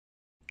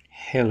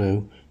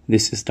Hello,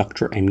 this is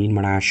Dr. Amin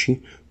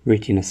Marashi,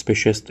 retina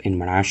specialist in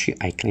Marashi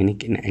Eye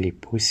Clinic in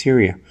Aleppo,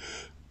 Syria.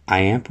 I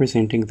am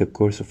presenting the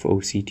course of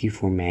OCT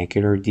for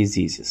macular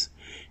diseases.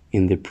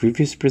 In the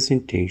previous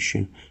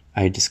presentation,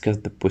 I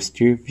discussed the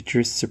posterior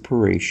vitreous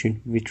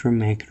separation,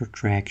 vitreomacular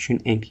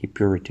traction, and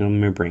epiretinal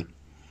membrane.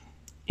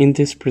 In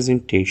this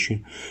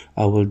presentation,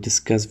 I will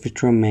discuss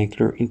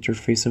vitreomacular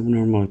interface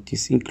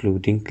abnormalities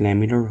including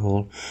lamellar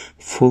hole,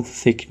 full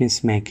thickness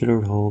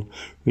macular hole,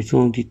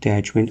 retinal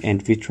detachment,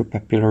 and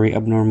vitreopapillary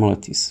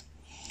abnormalities.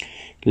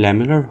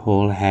 Lamellar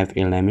hole have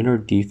a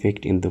lamellar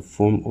defect in the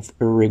form of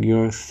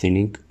irregular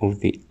thinning of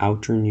the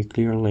outer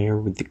nuclear layer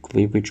with the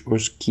cleavage or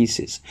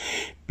schisis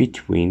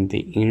between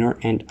the inner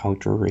and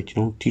outer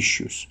retinal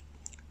tissues.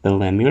 The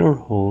lamellar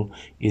hole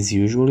is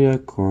usually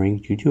occurring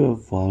due to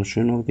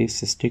avulsion of the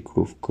cystic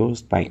roof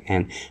caused by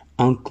an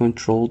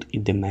uncontrolled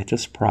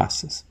edematous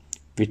process,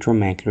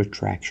 vitreomacular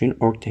traction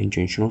or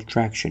tangential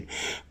traction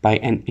by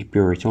an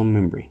epiretinal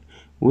membrane,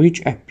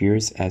 which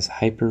appears as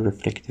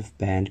hyperreflective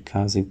band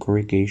causing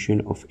corrugation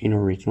of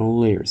inner retinal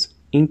layers.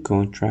 In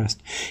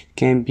contrast,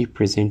 can be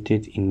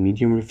presented in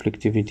medium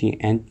reflectivity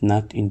and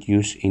not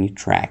induce any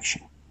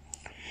traction.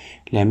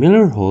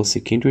 Lamellar holes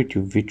secondary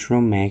to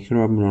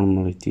vitreomacular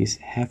abnormalities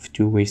have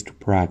two ways to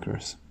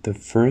progress. The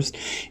first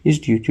is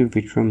due to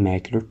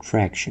vitreomacular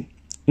traction.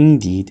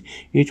 Indeed,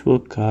 it will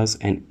cause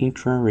an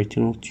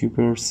intraretinal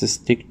tubular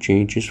cystic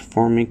changes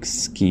forming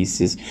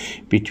schisis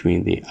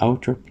between the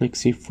outer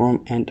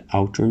plexiform and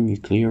outer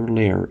nuclear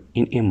layer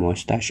in a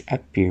mustache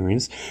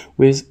appearance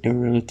with a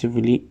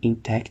relatively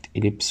intact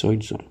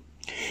ellipsoid zone.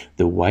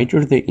 The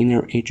wider the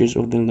inner edges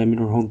of the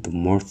lamellar hole, the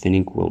more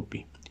thinning will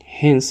be.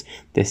 Hence,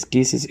 the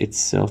schisis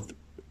itself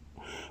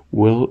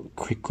will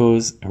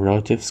cause a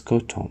relative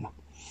scotoma.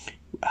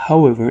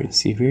 However, in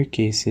severe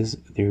cases,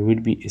 there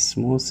would be a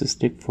small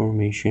cystic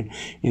formation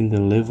in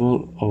the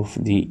level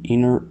of the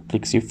inner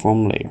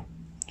plexiform layer.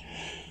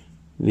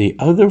 The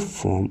other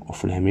form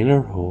of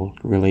lamellar hole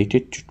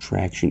related to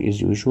traction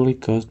is usually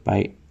caused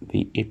by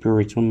the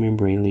epiretinal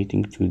membrane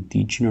leading to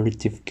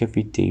degenerative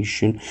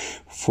cavitation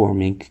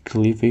forming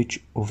cleavage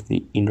of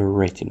the inner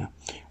retina,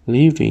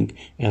 leaving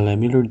a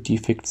lamellar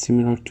defect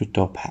similar to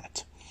top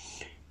hat.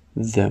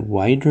 The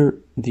wider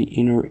the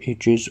inner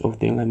edges of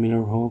the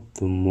lamellar hole,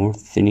 the more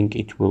thinning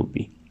it will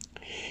be.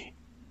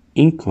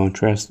 In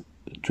contrast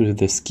to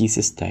the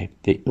schisis type,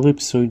 the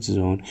ellipsoid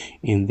zone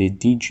in the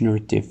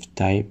degenerative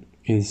type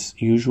is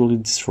usually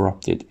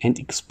disrupted and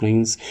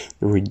explains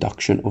the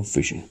reduction of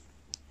vision.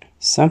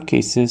 Some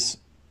cases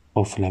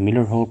of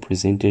lamellar hole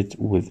presented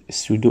with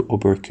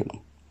pseudo-operculum.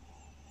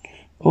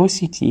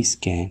 OCT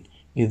scan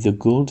is the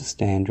gold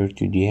standard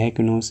to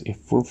diagnose a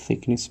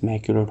full-thickness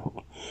macular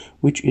hole,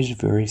 which is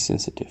very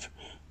sensitive.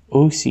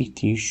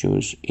 OCT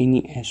shows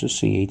any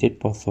associated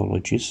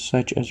pathologies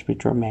such as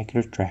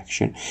vitreomacular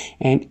traction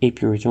and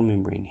epiretinal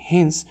membrane.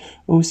 Hence,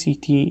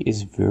 OCT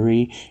is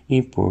very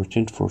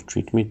important for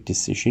treatment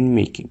decision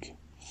making.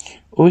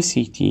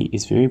 OCT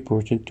is very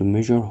important to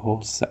measure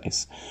hole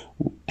size,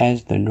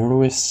 as the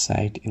narrowest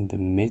site in the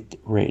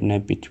mid-retina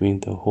between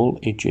the hole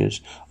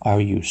edges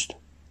are used.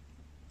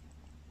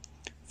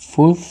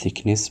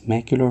 Full-thickness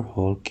macular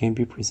hole can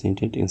be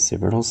presented in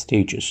several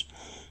stages.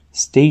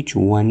 Stage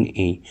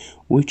 1A,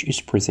 which is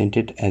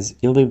presented as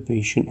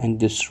elevation and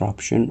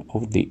disruption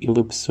of the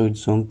ellipsoid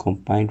zone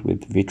combined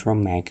with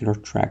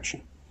vitreomacular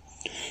traction.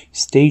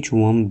 Stage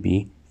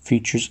 1B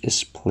features a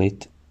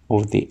split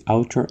of the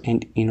outer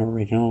and inner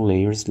retinal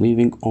layers,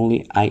 leaving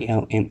only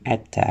ILM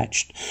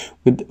attached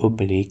with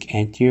oblique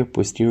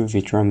anterior-posterior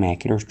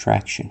vitreomacular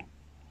traction.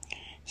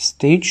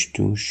 Stage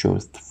 2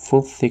 shows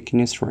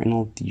full-thickness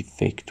retinal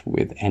defect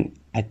with an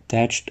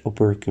attached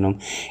operculum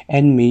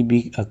and may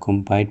be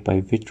accompanied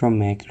by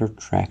vitreomacular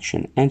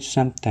traction, and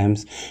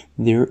sometimes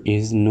there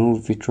is no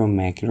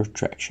vitreomacular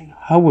traction.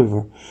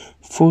 However,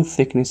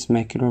 full-thickness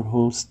macular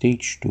hole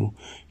stage 2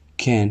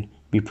 can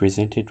be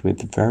presented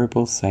with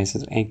variable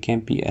sizes and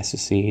can be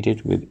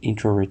associated with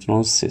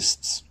intraretinal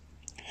cysts.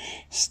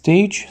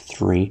 Stage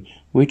 3,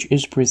 which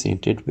is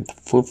presented with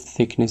full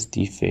thickness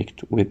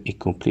defect with a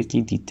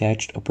completely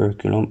detached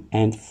operculum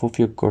and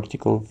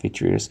foveocortical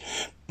vitreous,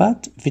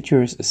 but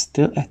vitreous is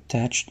still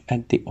attached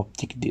at the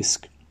optic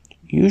disc.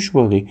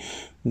 Usually,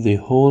 the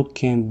hole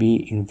can be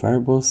in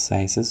variable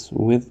sizes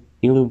with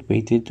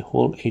elevated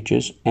hole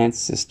edges and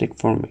cystic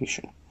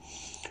formation.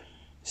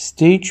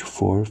 Stage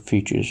 4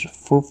 features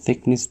full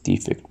thickness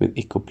defect with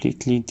a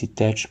completely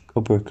detached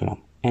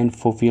operculum and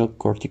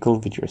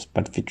foveocortical vitreous,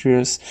 but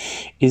vitreous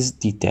is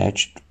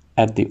detached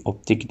at the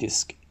optic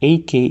disc,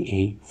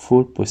 aka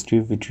full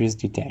posterior vitreous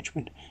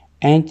detachment,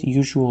 and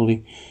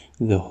usually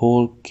the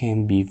hole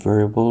can be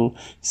variable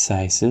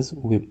sizes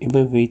with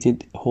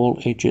elevated hole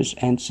edges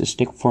and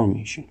cystic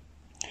formation.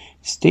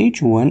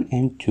 Stage 1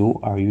 and 2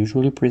 are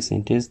usually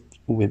presented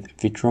with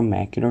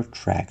vitreomacular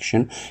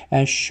traction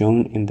as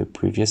shown in the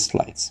previous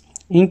slides.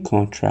 In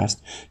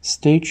contrast,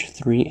 stage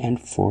 3 and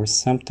 4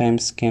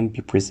 sometimes can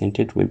be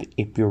presented with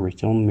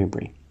epiretinal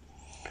membrane.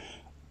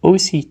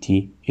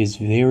 OCT is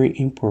very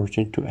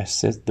important to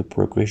assess the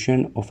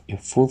progression of a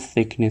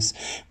full-thickness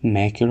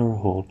macular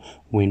hole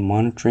when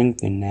monitoring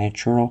the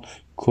natural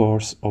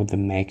course of the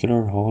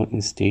macular hole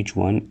in stage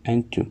 1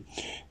 and 2.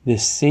 The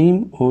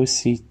same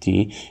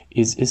OCT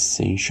is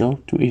essential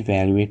to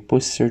evaluate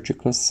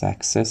post-surgical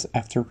success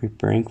after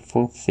repairing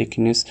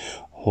full-thickness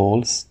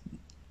holes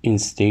in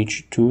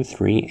stage 2,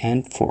 3,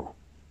 and 4.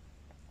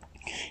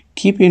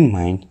 Keep in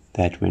mind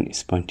that when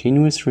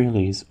spontaneous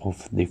release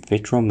of the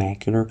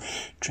vitreomacular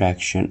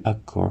traction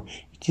occurs,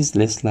 it is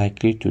less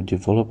likely to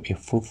develop a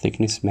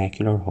full-thickness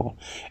macular hole,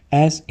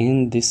 as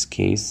in this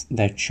case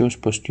that shows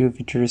posterior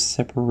vitreous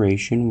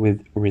separation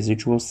with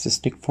residual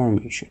cystic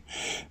formation.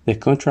 The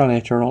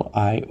contralateral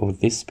eye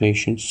of this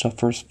patient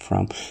suffers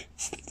from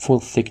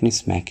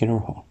full-thickness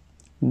macular hole.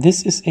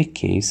 This is a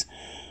case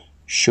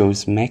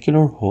shows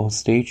macular hole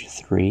stage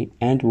 3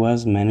 and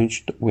was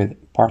managed with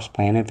pars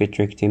plana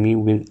vitrectomy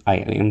with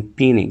ILM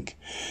peeling.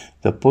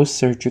 The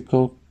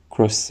post-surgical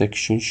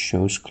cross-section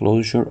shows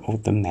closure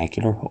of the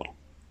macular hole.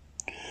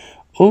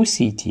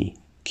 OCT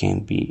can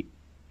be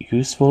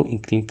useful in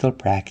clinical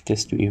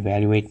practice to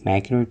evaluate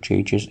macular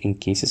changes in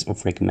cases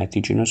of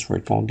rhegmatogenous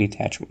retinal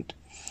detachment.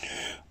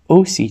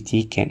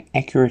 OCT can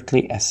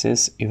accurately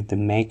assess if the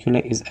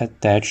macula is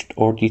attached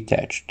or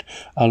detached,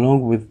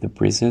 along with the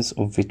presence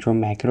of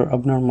vitreomacular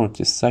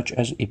abnormalities such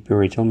as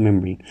epiretinal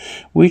membrane,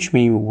 which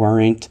may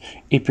warrant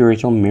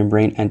epiretinal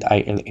membrane and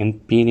ILM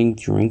peeling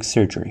during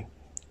surgery.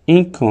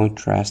 In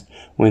contrast,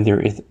 when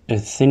there is a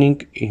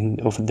thinning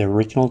of the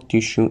retinal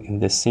tissue in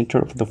the center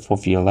of the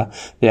fovea,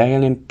 the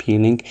ILM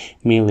peeling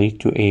may lead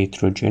to a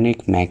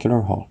heterogenic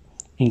macular hole.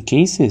 In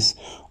cases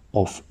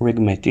of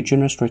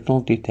rhegmatogenous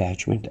retinal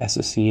detachment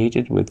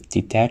associated with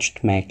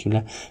detached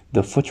macula,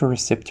 the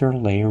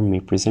photoreceptor layer may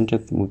present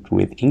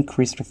with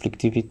increased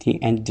reflectivity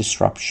and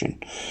disruption,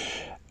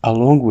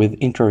 along with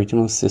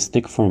intraretinal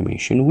cystic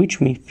formation,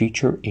 which may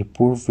feature a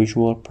poor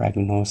visual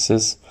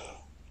prognosis.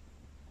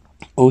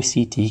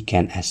 OCT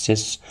can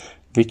assess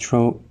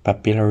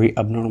vitreopapillary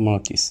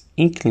abnormalities.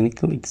 In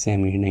clinical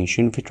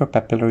examination,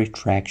 vitreopapillary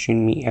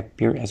traction may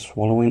appear as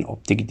swallowing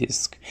optic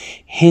disc.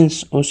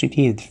 Hence,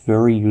 OCT is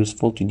very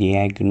useful to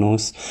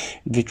diagnose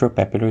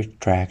vitreopapillary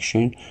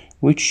traction,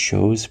 which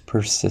shows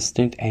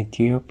persistent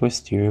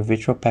anterior-posterior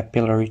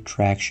vitreopapillary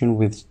traction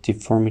with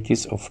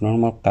deformities of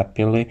normal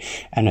papillae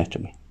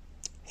anatomy.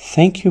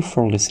 Thank you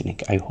for listening.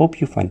 I hope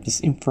you find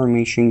this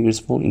information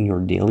useful in your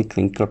daily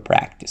clinical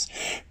practice.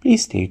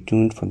 Please stay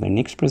tuned for the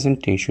next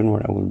presentation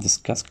where I will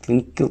discuss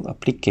clinical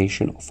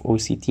application of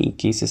OCT in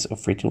cases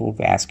of retinal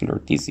vascular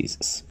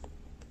diseases.